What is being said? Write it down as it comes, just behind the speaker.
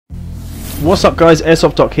What's up guys,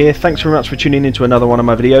 Airsoft Doc here. Thanks very much for tuning into another one of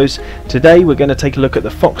my videos. Today we're going to take a look at the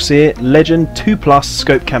Foxeer Legend 2 Plus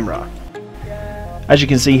scope camera. As you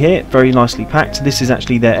can see here, very nicely packed. This is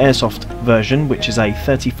actually their Airsoft version, which is a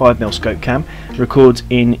 35mm scope cam. It records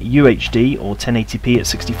in UHD or 1080p at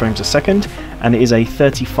 60 frames a second, and it is a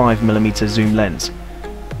 35mm zoom lens.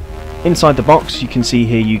 Inside the box you can see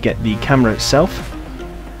here you get the camera itself,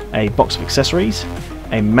 a box of accessories,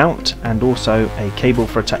 a mount, and also a cable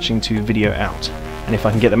for attaching to video out, and if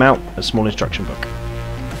I can get them out, a small instruction book.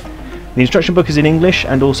 The instruction book is in English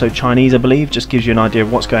and also Chinese, I believe, just gives you an idea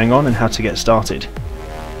of what's going on and how to get started.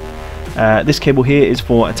 This cable here is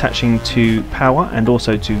for attaching to power and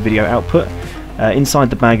also to video output. Inside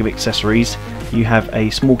the bag of accessories you have a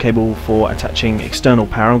small cable for attaching external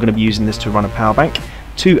power. I'm going to be using this to run a power bank,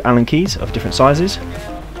 2 Allen keys of different sizes,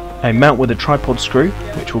 a mount with a tripod screw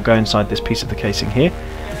which will go inside this piece of the casing here,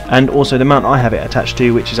 and also the mount I have it attached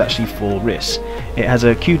to, which is actually for wrists. It has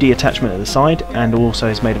a QD attachment at the side and also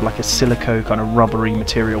is made of like a silico kind of rubbery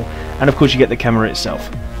material, and of course you get the camera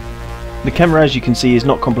itself. The camera, as you can see, is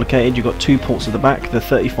not complicated. You've got 2 ports at the back, the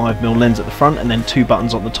 35mm lens at the front, and then 2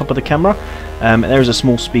 buttons on the top of the camera. There is a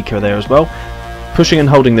small speaker there as well. Pushing and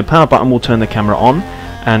holding the power button will turn the camera on,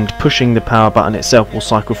 and pushing the power button itself will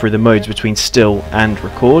cycle through the modes between still and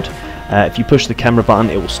record. If you push the camera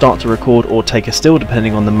button it will start to record or take a still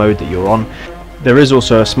depending on the mode that you're on. There is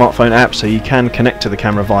also a smartphone app, so you can connect to the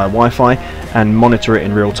camera via Wi-Fi and monitor it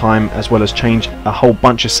in real time, as well as change a whole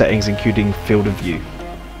bunch of settings including field of view.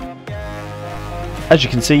 As you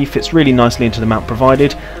can see, fits really nicely into the mount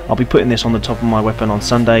provided. I'll be putting this on the top of my weapon on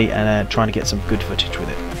Sunday and trying to get some good footage with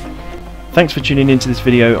it. Thanks for tuning into this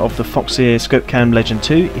video of the Foxeer Scope Cam Legend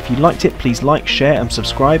 2. If you liked it, please like, share and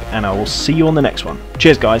subscribe, and I will see you on the next one.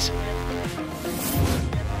 Cheers guys!